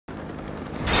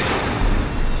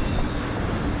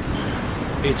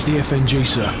It's the FNG,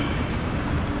 sir.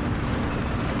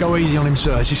 Go easy on him,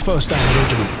 sir. It's his first day in the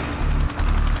regiment.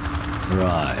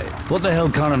 Right. What the hell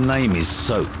kind of name is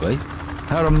Soap, eh?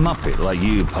 How'd a muppet like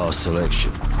you pass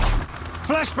selection?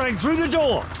 Flashbang through the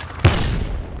door!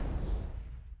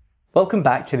 Welcome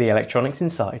back to the Electronics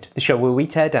Inside, the show where we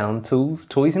tear down tools,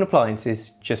 toys and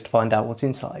appliances just to find out what's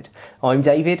inside. I'm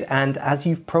David, and as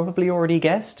you've probably already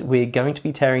guessed, we're going to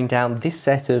be tearing down this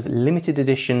set of limited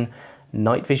edition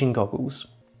night vision goggles.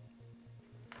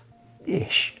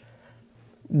 Ish.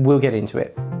 We'll get into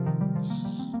it.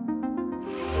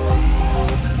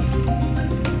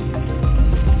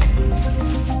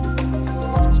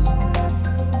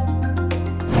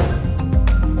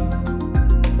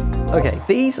 Okay,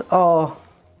 these are,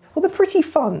 well, they're pretty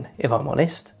fun, if I'm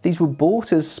honest. These were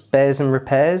bought as spares and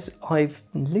repairs. I've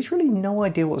literally no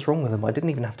idea what's wrong with them. I didn't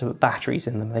even have to put batteries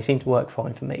in them. They seem to work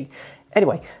fine for me.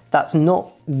 Anyway, that's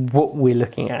not what we're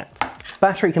looking at.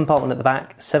 Battery compartment at the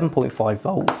back, 7.5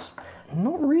 volts.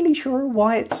 Not really sure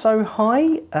why it's so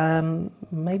high.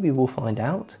 Maybe we'll find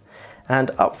out.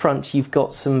 And up front, you've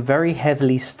got some very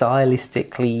heavily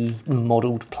stylistically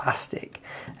modelled plastic.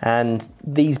 And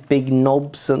these big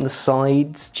knobs on the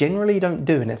sides generally don't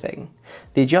do anything.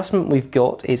 The adjustment we've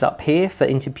got is up here for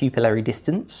interpupillary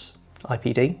distance,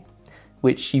 IPD,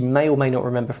 which you may or may not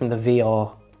remember from the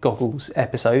VR goggles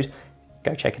episode.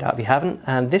 Go check it out if you haven't.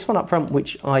 And this one up front,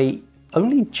 which I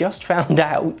only just found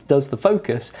out does the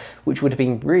focus, which would have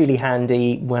been really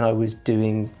handy when I was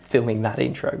filming that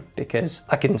intro, because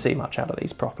I couldn't see much out of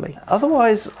these properly.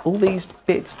 Otherwise, all these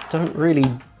bits don't really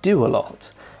do a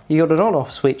lot. You got an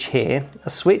on-off switch here, a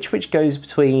switch which goes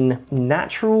between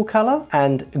natural colour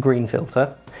and green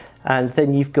filter, and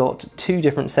then you've got two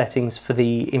different settings for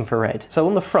the infrared. So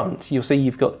on the front, you'll see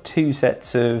you've got two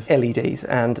sets of LEDs,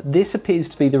 and this appears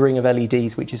to be the ring of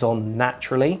LEDs which is on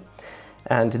naturally,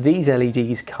 and these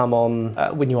LEDs come on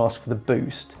when you ask for the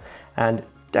boost. And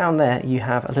down there you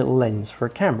have a little lens for a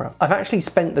camera. I've actually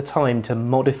spent the time to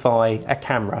modify a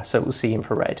camera so it will see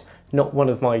infrared, not one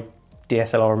of my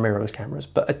DSLR or mirrorless cameras,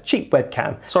 but a cheap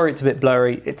webcam. Sorry it's a bit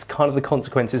blurry, it's kind of the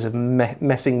consequences of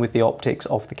messing with the optics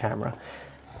of the camera.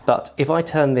 But if I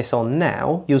turn this on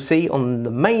now, you'll see on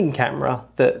the main camera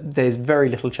that there's very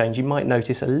little change. You might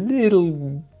notice a little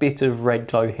bit of red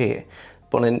glow here.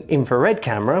 But on an infrared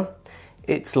camera,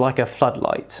 it's like a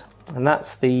floodlight. And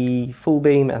that's the full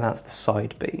beam and that's the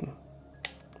side beam.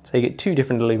 So you get two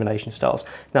different illumination styles.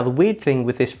 Now the weird thing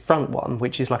with this front one,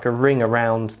 which is like a ring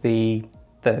around the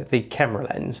camera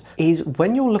lens, is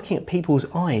when you're looking at people's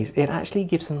eyes, it actually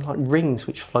gives them like rings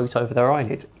which float over their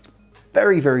eyelids. It's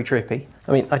very, very trippy.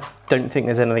 I mean, I don't think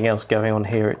there's anything else going on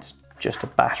here. It's just a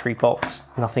battery box,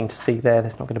 nothing to see there.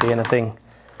 There's not going to be anything.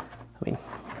 I mean,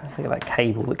 look at that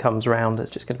cable that comes around. There's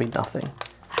just going to be nothing.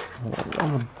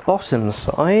 On the bottom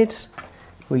side,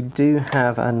 we do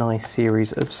have a nice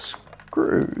series of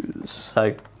screws.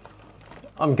 So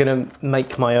I'm going to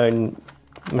make my own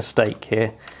mistake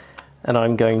here, and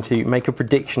I'm going to make a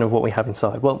prediction of what we have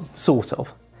inside. Well, sort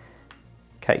of.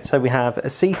 Okay, so we have a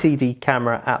CCD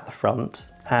camera at the front,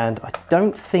 and I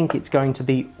don't think it's going to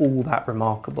be all that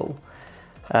remarkable.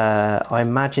 I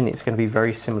imagine it's going to be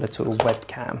very similar to a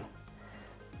webcam.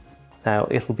 Now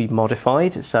it'll be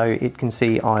modified so it can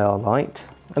see IR light,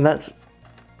 and that's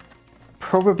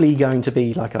probably going to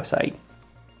be, like I say,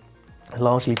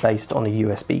 largely based on a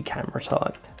USB camera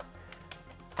type.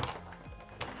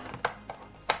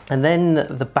 And then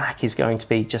the back is going to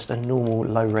be just a normal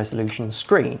low resolution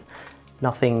screen.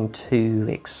 Nothing too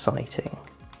exciting.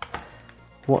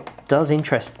 What does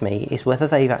interest me is whether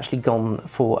they've actually gone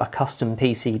for a custom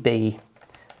PCB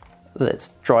that's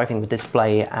driving the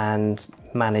display and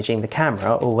managing the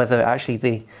camera, or whether actually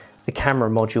the camera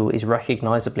module is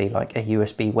recognisably like a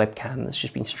USB webcam that's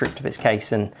just been stripped of its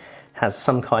case and has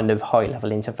some kind of high-level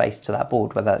interface to that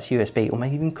board, whether that's USB or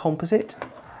maybe even composite.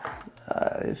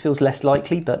 It feels less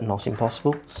likely, but not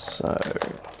impossible. So,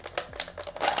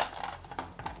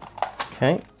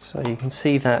 okay, so you can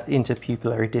see that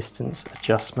interpupillary distance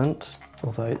adjustment,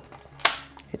 although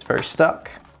it's very stuck.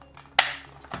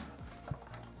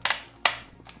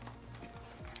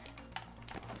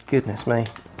 Goodness me.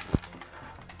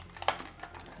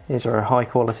 These are a high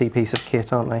quality piece of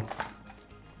kit, aren't they?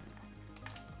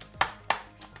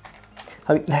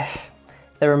 I mean,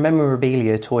 they're a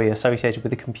memorabilia toy associated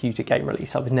with a computer game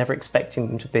release. I was never expecting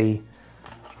them to be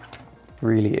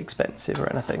really expensive or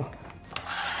anything.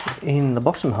 In the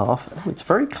bottom half, it's a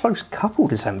very close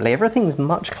coupled assembly. Everything's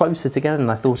much closer together than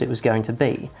I thought it was going to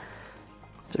be.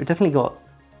 So we've definitely got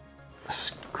a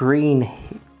screen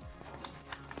here.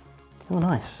 Oh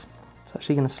nice, it's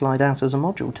actually going to slide out as a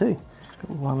module too.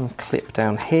 Got one clip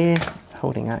down here,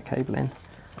 holding that cable in.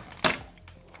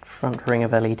 Front ring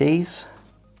of LEDs.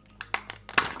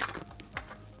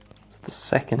 It's the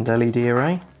second LED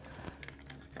array.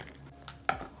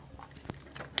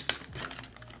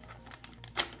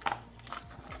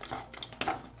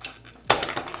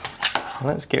 So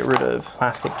let's get rid of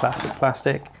plastic, plastic,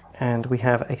 plastic. And we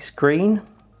have a screen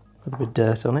with a bit of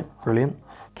dirt on it. Brilliant.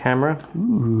 Camera.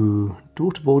 Ooh,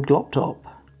 daughterboard glop top.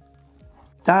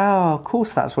 Ah, of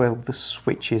course that's where all the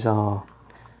switches are.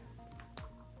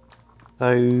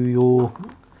 So your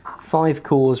 5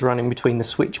 cores running between the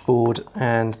switchboard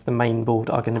and the main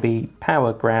board are going to be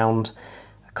power, ground,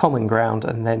 common ground,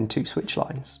 and then 2 switch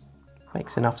lines.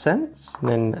 Makes enough sense. And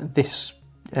then this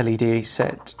LED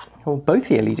set, well, both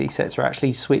the LED sets are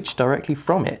actually switched directly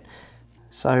from it.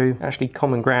 So actually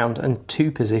common ground and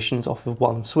 2 positions off of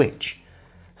 1 switch.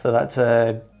 So that's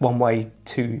a one-way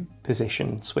 2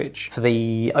 position switch for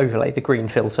the overlay, the green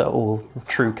filter or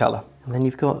true color. And then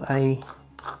you've got a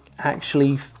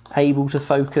actually able to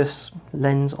focus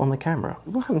lens on the camera.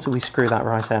 What happens if we screw that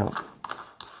right out?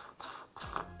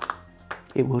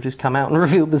 It will just come out and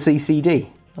reveal the CCD.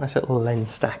 Nice little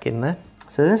lens stack in there.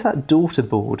 So there's that daughter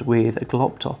board with a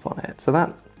glop top on it. So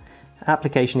that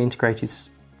application integrated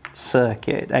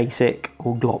circuit, ASIC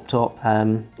or glop top,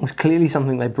 was clearly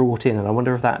something they brought in, and I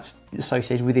wonder if that's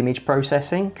associated with image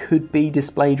processing. Could be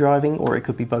display driving, or it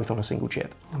could be both on a single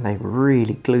chip. And they've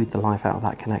really glued the life out of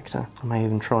that connector. I may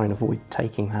even try and avoid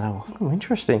taking that off. Oh,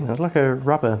 interesting. There's like a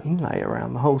rubber inlay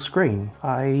around the whole screen.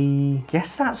 I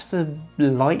guess that's for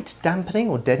light dampening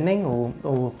or deadening,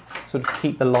 or sort of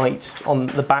keep the light on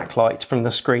the backlight from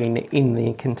the screen in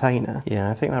the container. Yeah,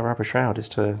 I think that rubber shroud is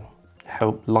to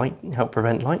help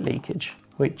prevent light leakage,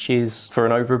 which is, for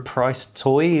an overpriced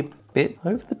toy, a bit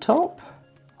over the top,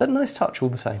 but a nice touch all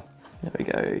the same. There we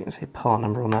go, you can see part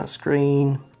number on that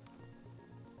screen.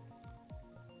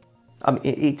 I mean,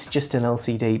 it's just an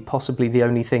LCD, possibly the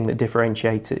only thing that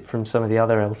differentiates it from some of the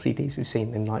other LCDs we've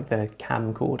seen in like the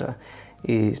camcorder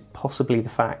is possibly the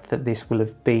fact that this will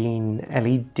have been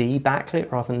LED backlit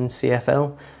rather than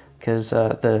CFL, because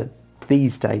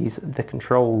these days the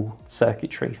control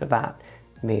circuitry for that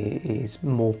is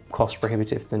more cost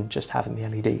prohibitive than just having the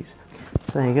LEDs.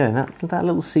 So there you go, that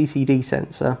little CCD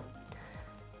sensor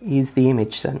is the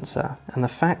image sensor, and the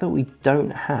fact that we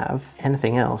don't have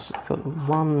anything else, I've got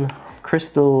one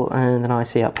crystal and an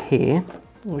IC up here,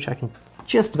 which I can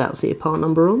just about see a part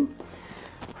number on,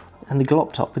 and the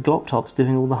glop top's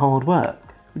doing all the hard work,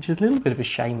 which is a little bit of a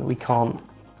shame that we can't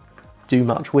do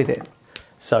much with it.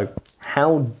 So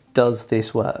how does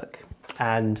this work?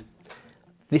 And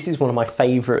this is one of my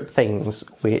favourite things,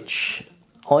 which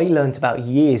I learned about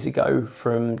years ago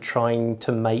from trying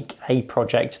to make a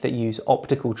project that used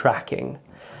optical tracking.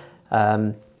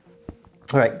 Right,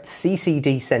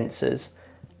 CCD sensors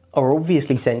are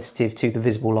obviously sensitive to the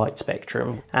visible light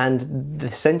spectrum, and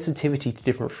the sensitivity to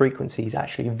different frequencies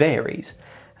actually varies.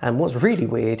 And what's really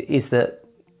weird is that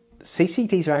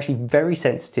CCDs are actually very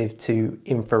sensitive to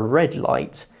infrared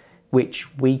light,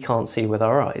 which we can't see with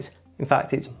our eyes. In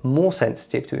fact, it's more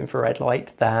sensitive to infrared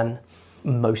light than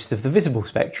most of the visible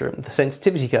spectrum. The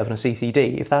sensitivity curve on a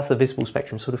CCD, if that's the visible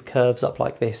spectrum, sort of curves up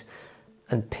like this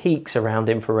and peaks around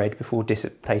infrared before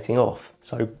dissipating off.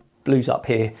 So blue's up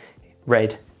here,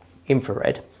 red,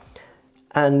 infrared.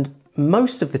 And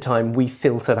most of the time we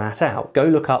filter that out. Go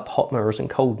look up hot mirrors and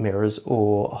cold mirrors,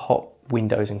 or hot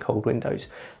windows and cold windows,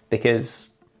 because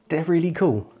they're really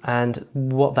cool. And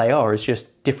what they are is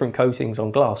just different coatings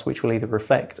on glass which will either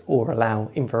reflect or allow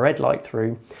infrared light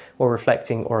through, or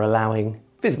reflecting or allowing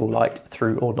visible light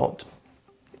through, or not,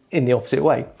 in the opposite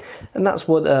way. And that's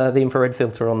what the infrared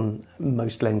filter on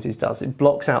most lenses does. It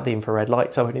blocks out the infrared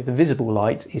light, so only the visible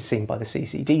light is seen by the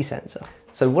CCD sensor.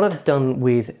 So what I've done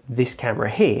with this camera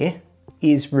here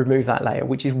is remove that layer,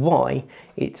 which is why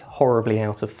it's horribly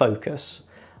out of focus.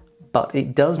 But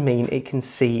it does mean it can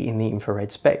see in the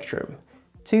infrared spectrum.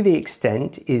 To the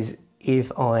extent is if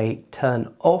I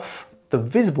turn off the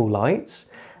visible lights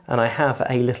and I have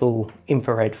a little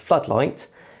infrared floodlight,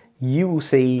 you will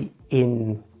see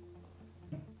in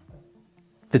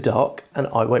the dark and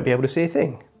I won't be able to see a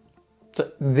thing.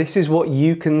 So this is what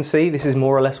you can see, this is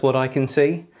more or less what I can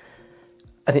see.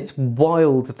 And it's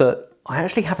wild that I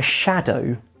actually have a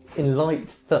shadow in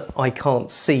light that I can't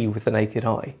see with the naked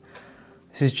eye.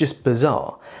 This is just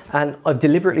bizarre. And I've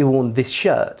deliberately worn this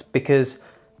shirt because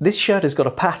this shirt has got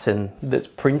a pattern that's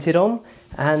printed on,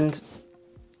 and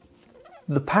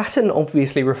the pattern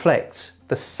obviously reflects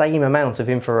the same amount of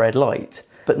infrared light,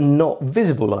 but not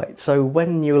visible light. So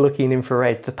when you're looking in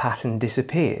infrared, the pattern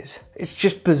disappears. It's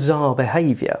just bizarre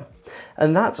behaviour.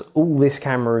 And that's all this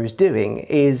camera is doing,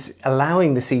 is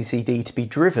allowing the CCD to be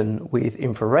driven with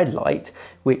infrared light,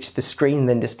 which the screen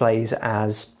then displays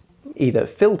as either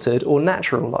filtered or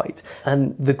natural light.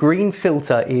 And the green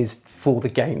filter is for the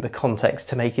game, the context,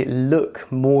 to make it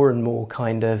look more and more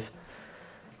kind of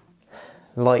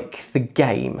like the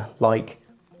game, like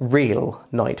real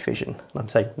night vision. I'm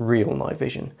saying real night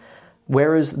vision.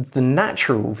 Whereas the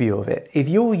natural view of it, if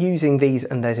you're using these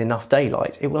and there's enough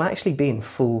daylight, it will actually be in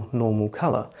full normal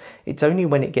colour. It's only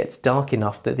when it gets dark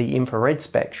enough that the infrared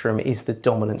spectrum is the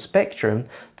dominant spectrum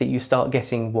that you start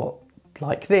getting what,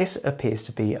 like this, appears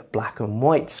to be a black and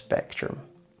white spectrum.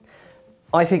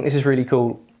 I think this is really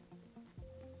cool.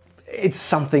 It's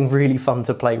something really fun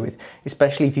to play with,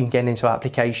 especially if you can get into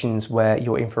applications where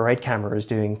your infrared camera is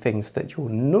doing things that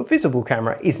your visible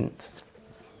camera isn't.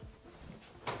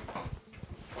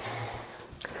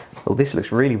 Well, this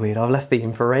looks really weird. I've left the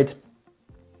infrared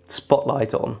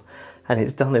spotlight on and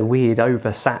it's done a weird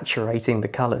over-saturating the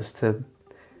colours to...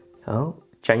 Oh,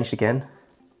 changed again.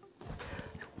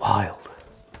 Wild.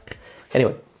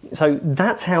 Anyway, so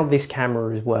that's how this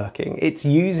camera is working. It's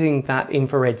using that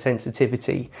infrared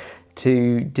sensitivity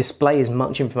to display as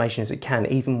much information as it can,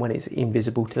 even when it's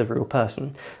invisible to the real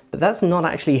person. But that's not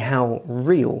actually how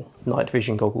real night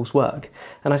vision goggles work.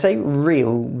 And I say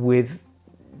real with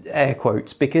air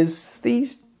quotes because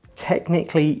these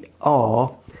technically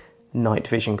are night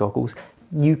vision goggles.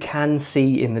 You can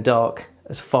see in the dark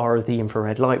as far as the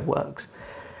infrared light works.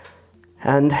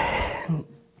 And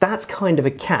that's kind of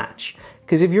a catch,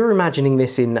 because if you're imagining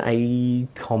this in a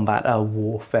combat, a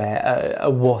warfare, a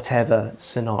whatever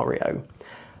scenario,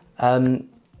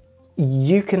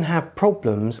 you can have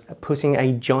problems putting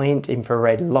a giant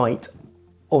infrared light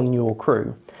on your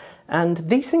crew. And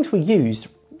these things were used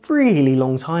really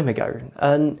long time ago,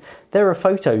 and there are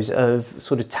photos of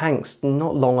sort of tanks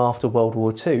not long after World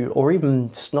War II, or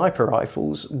even sniper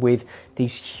rifles with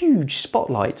these huge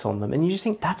spotlights on them, and you just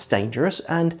think that's dangerous.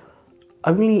 And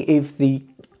only if the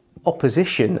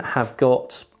opposition have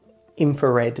got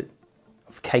infrared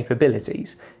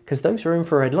capabilities, because those are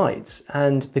infrared lights,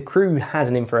 and the crew has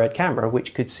an infrared camera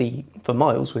which could see for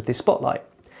miles with this spotlight.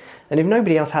 And if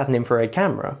nobody else had an infrared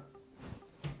camera,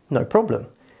 no problem.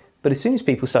 But as soon as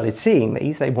people started seeing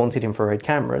these, they wanted infrared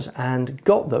cameras and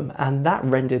got them, and that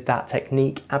rendered that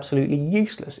technique absolutely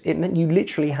useless. It meant you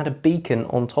literally had a beacon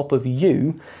on top of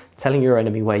you telling your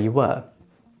enemy where you were.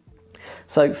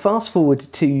 So fast forward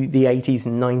to the 80s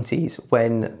and 90s,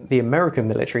 when the American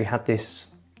military had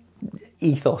this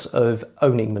ethos of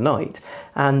owning the night,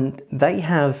 and they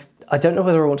have, I don't know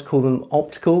whether I want to call them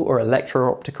optical or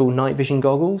electro-optical night vision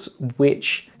goggles,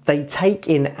 which they take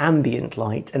in ambient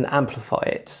light and amplify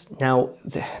it. Now,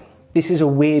 this is a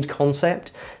weird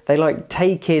concept. They like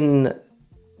take in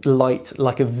light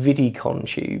like a Vidicon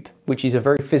tube, which is a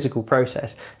very physical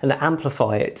process, and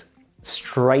amplify it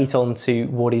straight onto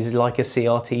what is like a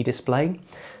CRT display.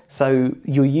 So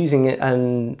you're using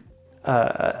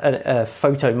a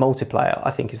photo multiplier,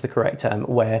 I think is the correct term,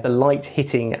 where the light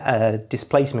hitting a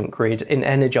displacement grid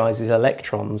energizes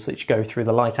electrons that go through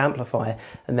the light amplifier,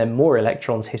 and then more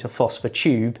electrons hit a phosphor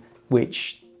tube,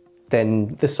 which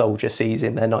then the soldier sees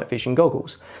in their night vision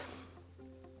goggles.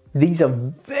 These are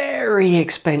very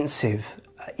expensive.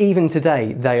 Even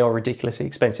today, they are ridiculously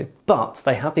expensive, but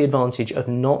they have the advantage of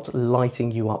not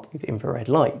lighting you up with infrared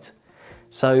light.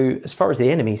 So as far as the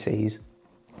enemy sees,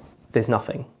 there's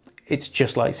nothing. It's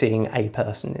just like seeing a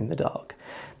person in the dark.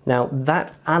 Now,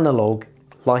 that analog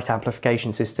light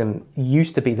amplification system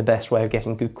used to be the best way of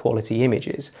getting good quality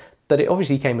images, but it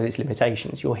obviously came with its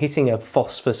limitations. You're hitting a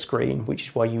phosphor screen, which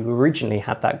is why you originally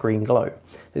had that green glow.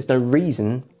 There's no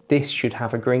reason this should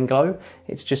have a green glow.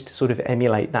 It's just to sort of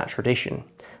emulate that tradition.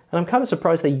 And I'm kind of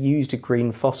surprised they used a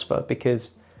green phosphor,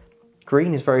 because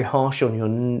green is very harsh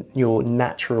on your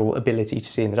natural ability to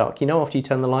see in the dark. You know, after you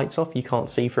turn the lights off, you can't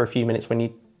see for a few minutes when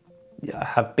you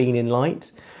have been in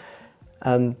light.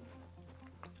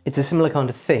 It's a similar kind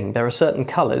of thing. There are certain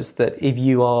colours that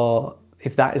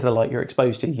if that is the light you're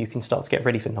exposed to, you can start to get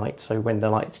ready for night. So when the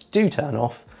lights do turn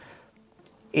off,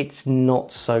 it's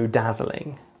not so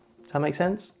dazzling. Does that make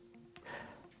sense?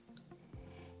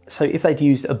 So if they'd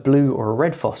used a blue or a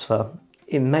red phosphor,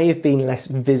 it may have been less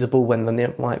visible when the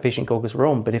night vision goggles were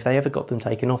on, but if they ever got them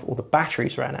taken off or the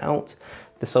batteries ran out,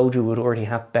 the soldier would already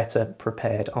have better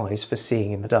prepared eyes for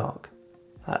seeing in the dark.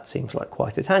 That seems like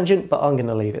quite a tangent, but I'm going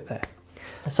to leave it there.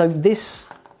 So this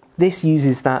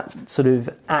uses that sort of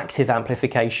active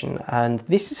amplification, and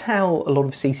this is how a lot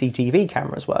of CCTV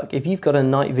cameras work. If you've got a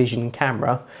night vision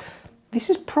camera, this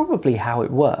is probably how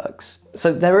it works.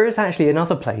 So there is actually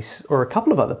another place, or a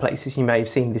couple of other places you may have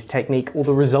seen this technique or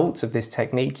the results of this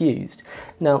technique used.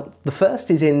 Now, the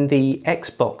first is in the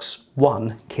Xbox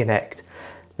One Kinect.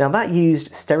 Now that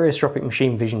used stereoscopic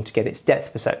machine vision to get its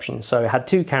depth perception, so it had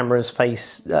two cameras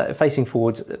facing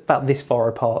forwards about this far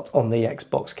apart on the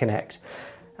Xbox Kinect.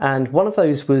 And one of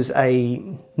those was a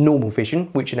normal vision,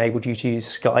 which enabled you to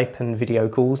use Skype and video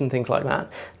calls and things like that.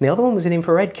 And the other one was an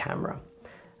infrared camera.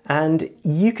 And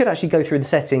you could actually go through the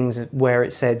settings where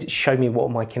it said, show me what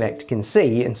my Kinect can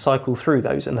see, and cycle through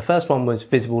those. And the first one was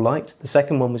visible light, the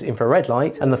second one was infrared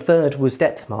light, and the third was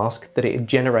depth mask that it had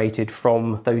generated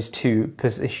from those two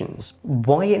positions.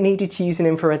 Why it needed to use an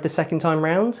infrared the second time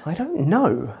round? I don't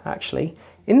know, actually.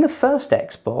 In the first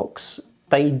Xbox,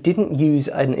 they didn't use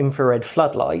an infrared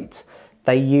floodlight.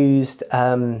 They used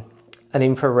an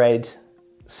infrared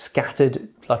scattered,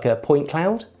 like a point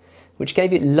cloud, which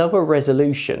gave it lower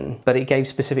resolution, but it gave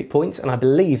specific points. And I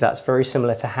believe that's very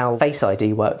similar to how Face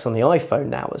ID works on the iPhone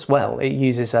now as well. It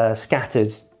uses a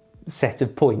scattered set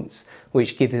of points,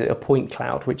 which gives it a point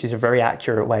cloud, which is a very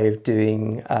accurate way of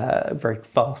doing very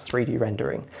fast 3D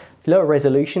rendering. It's lower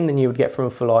resolution than you would get from a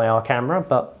full IR camera,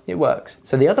 but it works.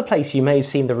 So the other place you may have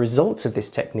seen the results of this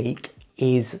technique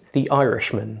is The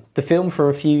Irishman, the film from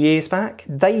a few years back.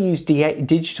 They used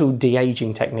digital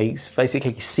de-aging techniques,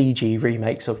 basically CG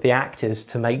remakes of the actors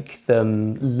to make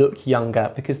them look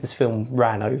younger, because this film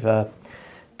ran over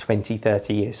 20,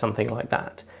 30 years, something like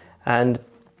that. And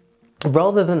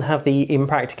rather than have the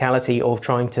impracticality of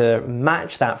trying to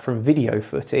match that from video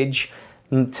footage,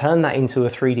 turn that into a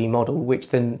 3D model, which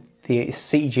then the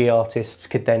CG artists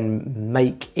could then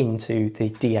make into the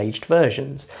de-aged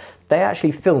versions. They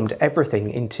actually filmed everything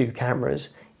in two cameras,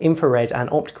 infrared and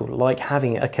optical, like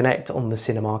having a Kinect on the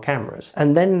cinema cameras.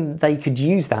 And then they could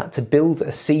use that to build a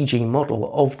CG model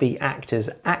of the actors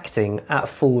acting at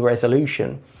full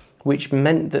resolution, which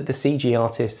meant that the CG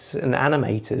artists and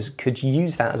animators could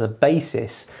use that as a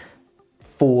basis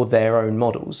for their own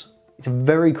models. It's a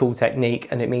very cool technique,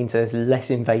 and it means there's less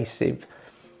invasive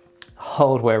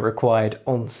hardware required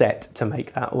on set to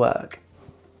make that work.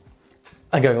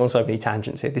 I'm going on so many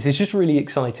tangents here. This is just really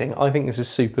exciting. I think this is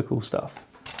super cool stuff.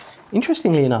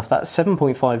 Interestingly enough, that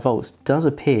 7.5 volts does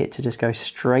appear to just go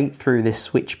straight through this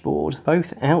switchboard,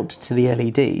 both out to the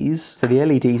LEDs. So the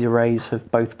LED arrays have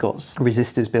both got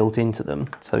resistors built into them,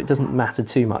 so it doesn't matter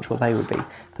too much what they would be.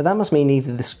 But that must mean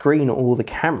either the screen or the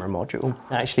camera module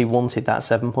actually wanted that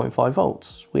 7.5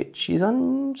 volts, which is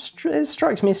it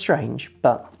strikes me as strange.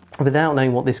 But without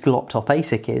knowing what this glop-top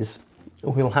ASIC is,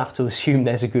 we'll have to assume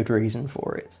there's a good reason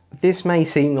for it. This may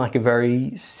seem like a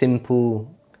very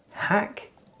simple hack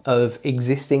of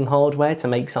existing hardware to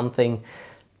make something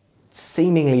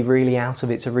seemingly really out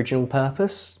of its original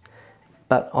purpose,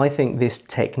 but I think this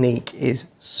technique is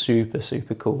super,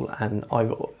 super cool, and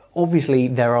obviously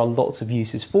there are lots of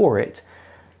uses for it.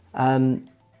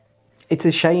 It's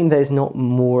a shame there's not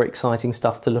more exciting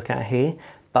stuff to look at here,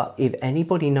 but if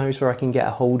anybody knows where I can get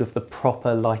a hold of the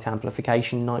proper light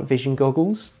amplification night vision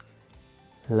goggles,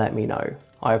 let me know.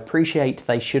 I appreciate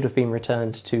they should have been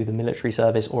returned to the military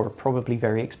service or are probably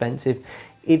very expensive.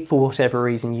 If for whatever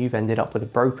reason you've ended up with a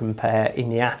broken pair in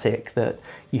the attic that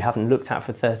you haven't looked at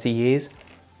for 30 years,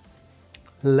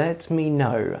 let me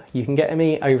know. You can get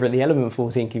me over at the Element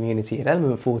 14 community at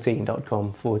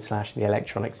element14.com/the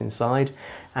electronics inside,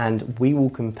 and we will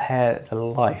compare the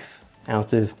life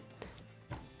out of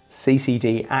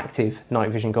CCD active night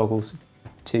vision goggles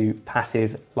to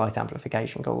passive light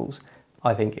amplification goggles.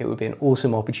 I think it would be an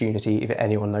awesome opportunity if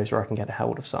anyone knows where I can get a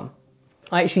hold of some.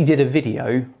 I actually did a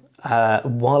video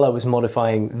while I was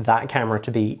modifying that camera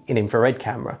to be an infrared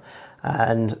camera,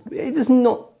 and there's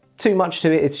not too much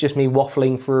to it. It's just me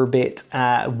waffling for a bit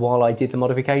while I did the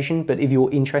modification. But if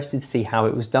you're interested to see how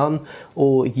it was done,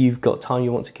 or you've got time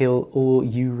you want to kill, or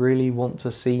you really want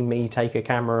to see me take a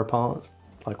camera apart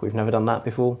like we've never done that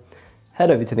before,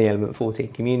 head over to the Element 14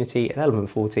 community at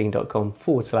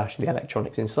element14.com/the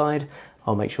electronics inside.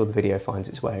 I'll make sure the video finds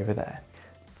its way over there.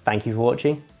 Thank you for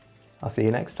watching. I'll see you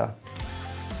next time.